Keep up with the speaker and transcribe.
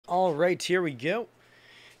right, here we go.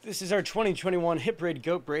 This is our 2021 Hit Break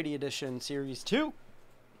Goat Brady Edition Series 2.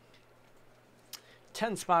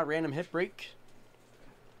 10-spot random hit break.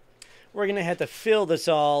 We're going to have to fill this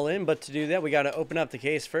all in, but to do that, we got to open up the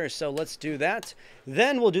case first. So let's do that.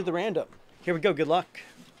 Then we'll do the random. Here we go. Good luck.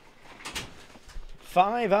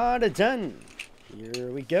 5 out of 10. Here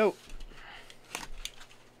we go.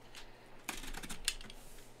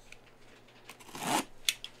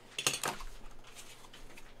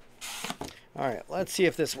 All right, let's see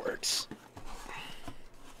if this works.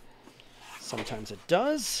 Sometimes it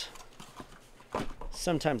does.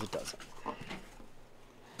 Sometimes it doesn't.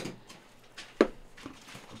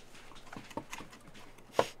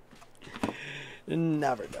 It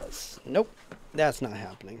never does. Nope, that's not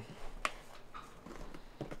happening.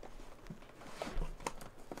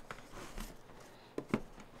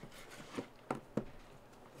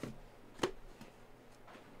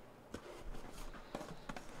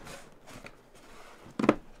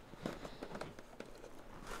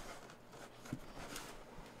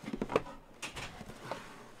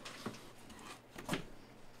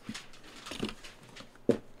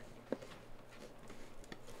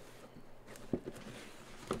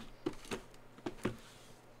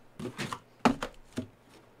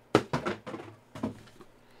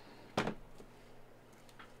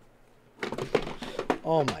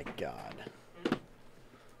 Oh my God.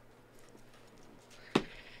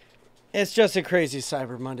 It's just a crazy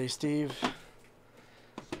Cyber Monday, Steve.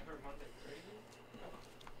 Cyber Monday,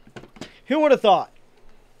 crazy? Who would have thought?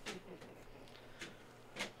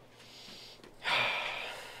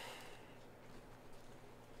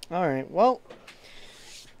 All right, well,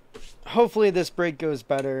 hopefully this break goes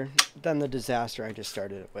better than the disaster I just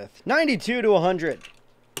started it with. 92 to 100.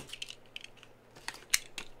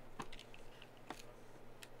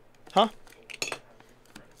 Huh?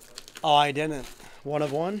 Oh, I didn't. 1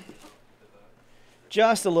 of 1?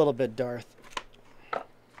 Just a little bit, Darth.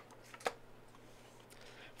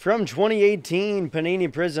 From 2018, Panini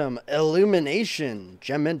Prism, Illumination,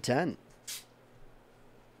 Gem Mint 10.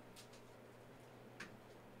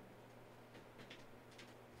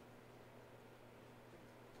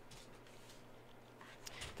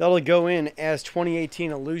 That'll go in as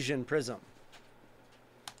 2018 Illusion Prism.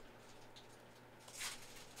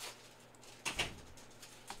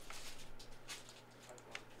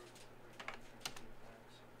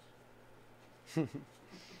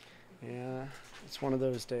 Yeah, it's one of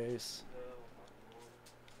those days.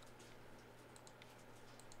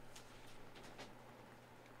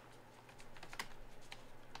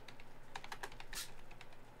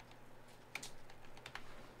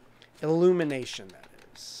 Illumination, that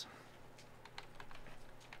is.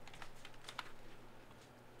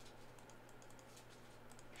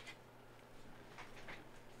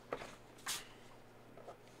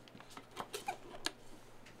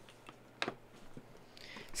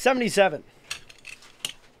 $77.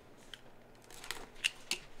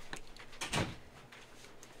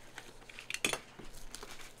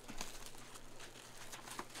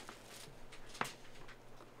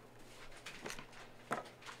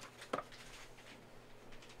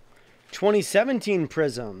 (2017)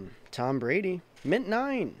 Prism, Tom Brady, Mint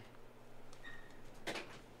 9.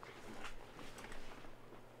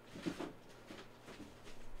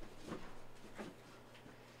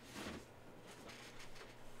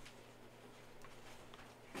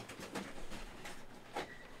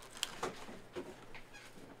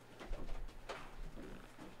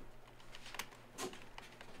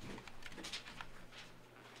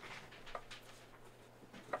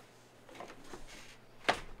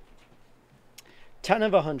 Ten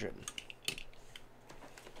of 100.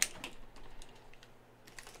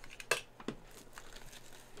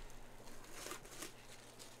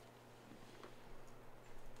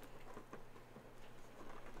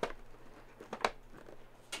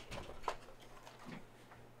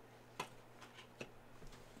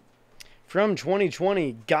 From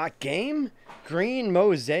 2020, Got Game, Green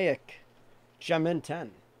Mosaic, Gem Mint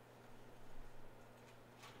 10.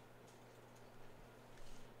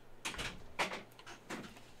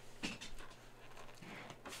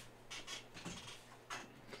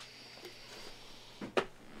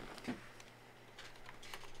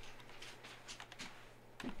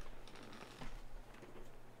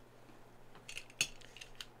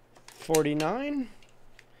 $49.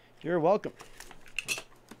 You're welcome.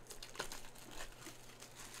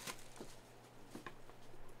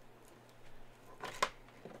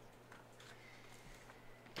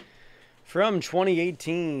 From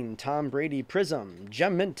 2018, Tom Brady Prism,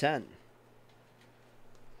 Gem Mint 10.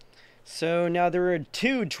 So now there are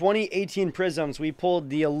two 2018 Prisms. We pulled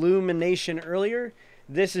the Illumination earlier.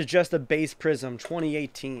 This is just a base Prism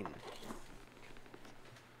 2018.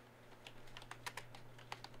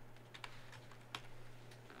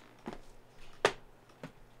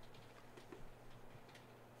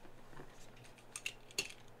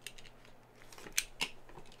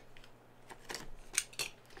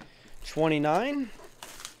 $29.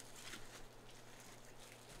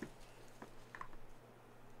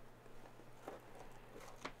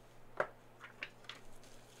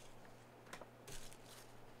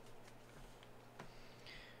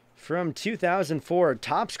 From 2004,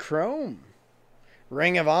 Topps Chrome.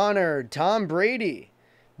 Ring of Honor, Tom Brady.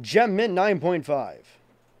 Gem Mint 9.5.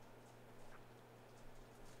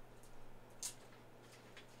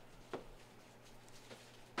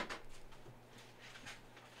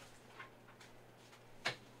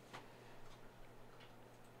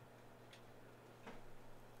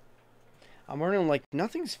 I'm wondering, like,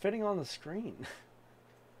 nothing's fitting on the screen.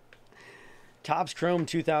 Topps Chrome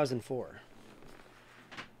 2004.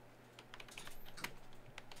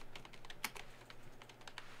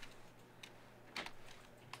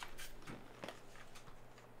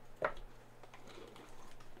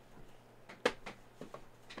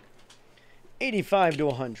 $85 to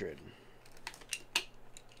 $100.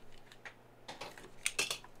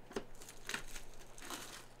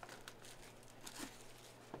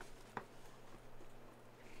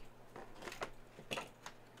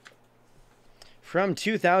 From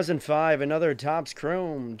 2005, another Topps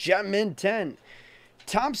Chrome, Gem Mint 10.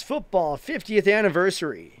 Topps Football, 50th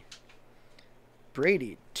anniversary.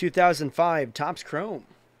 Brady, 2005, Topps Chrome.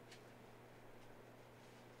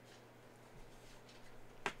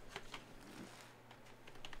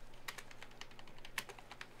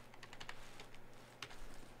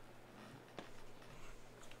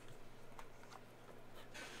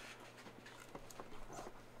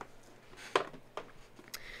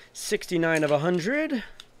 $69 of $100.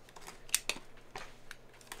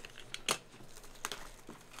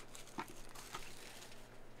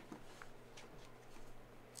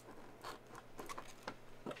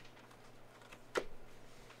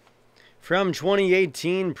 From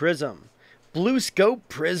 2018 Prism, Blue Scope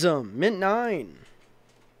Prism, Mint 9.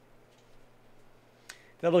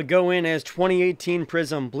 That'll go in as 2018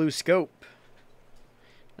 Prism Blue Scope.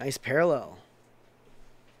 Nice parallel.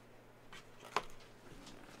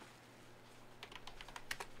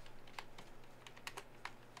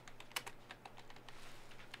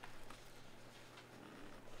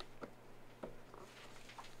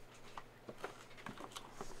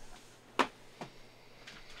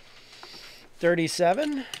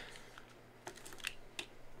 $37.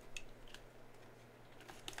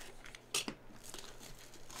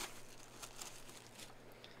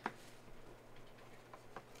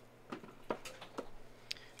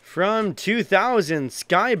 From 2000,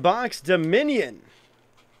 Skybox Dominion.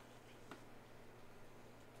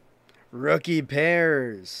 Rookie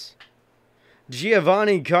pairs.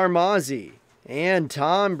 Giovanni Carmazzi and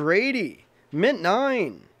Tom Brady. Mint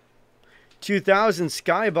 9. 2000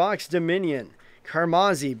 Skybox Dominion.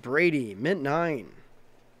 Carmazzi, Brady, Mint 9.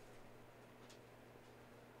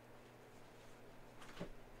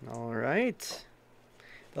 All right.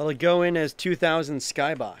 That'll go in as 2000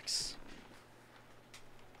 Skybox.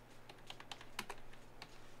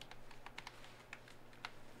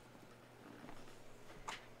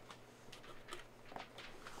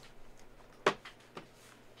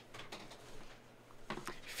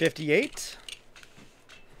 $58.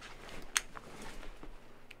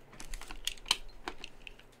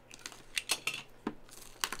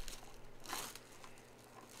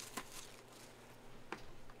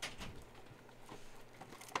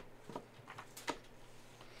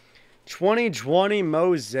 $20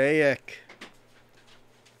 Mosaic.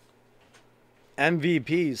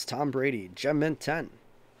 MVPs, Tom Brady, Gem Mint 10.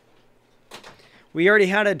 We already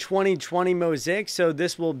had a 2020 Mosaic, so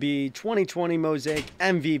this will be 2020 Mosaic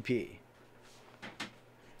MVP.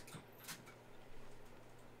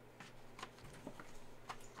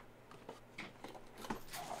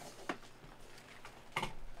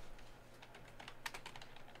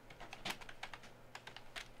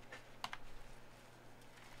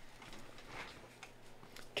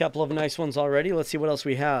 Couple of nice ones already. Let's see what else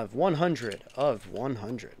we have. 100 of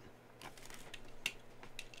 100.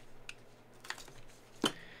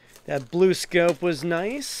 That blue scope was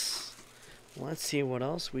nice. Let's see what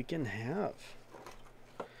else we can have.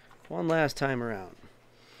 One last time around.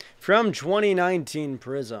 From 2019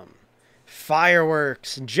 Prism.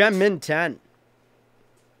 Fireworks. Gem Mint 10.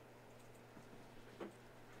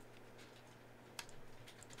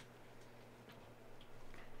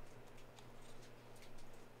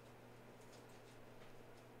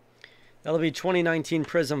 That'll be 2019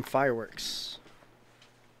 Prism Fireworks.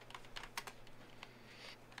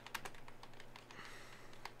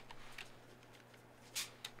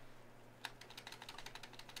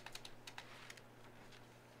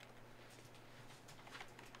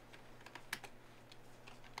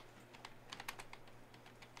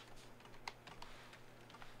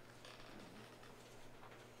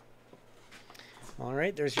 All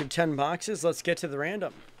right, there's your 10 boxes. Let's get to the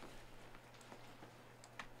random.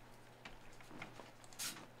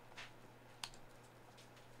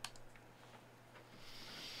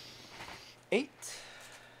 Eight.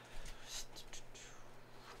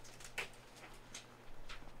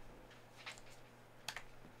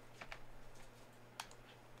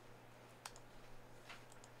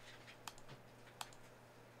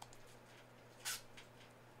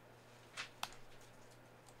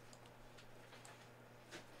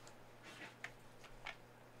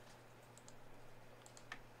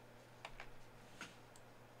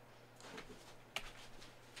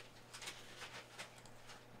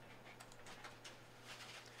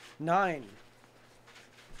 Nine.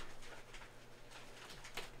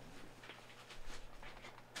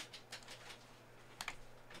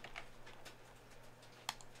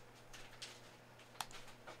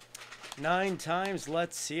 Nine times,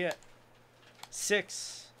 let's see it.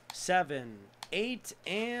 6, 7, 8,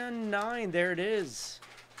 and 9. There it is.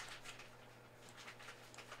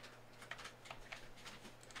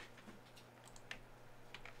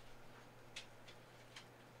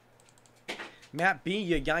 Matt B,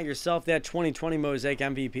 you got yourself that 2020 Mosaic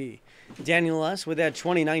MVP. Daniel S with that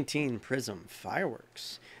 2019 Prism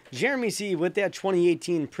Fireworks. Jeremy C with that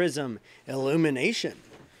 2018 Prism Illumination.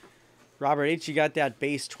 Robert H, you got that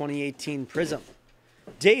base 2018 Prism.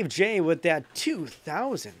 Dave J with that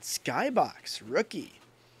 2000 Skybox Rookie.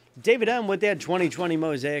 David M with that 2020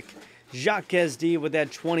 Mosaic. Jacques SD with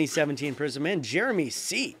that 2017 Prism. And Jeremy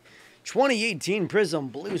C, 2018 Prism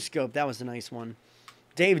Blue Scope. That was a nice one.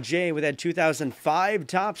 Dave J with that 2005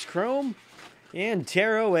 Topps Chrome. And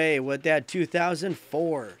Taro A with that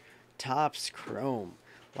 2004 Topps Chrome.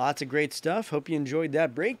 Lots of great stuff. Hope you enjoyed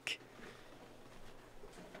that break.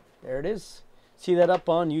 There it is. See that up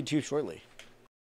on YouTube shortly.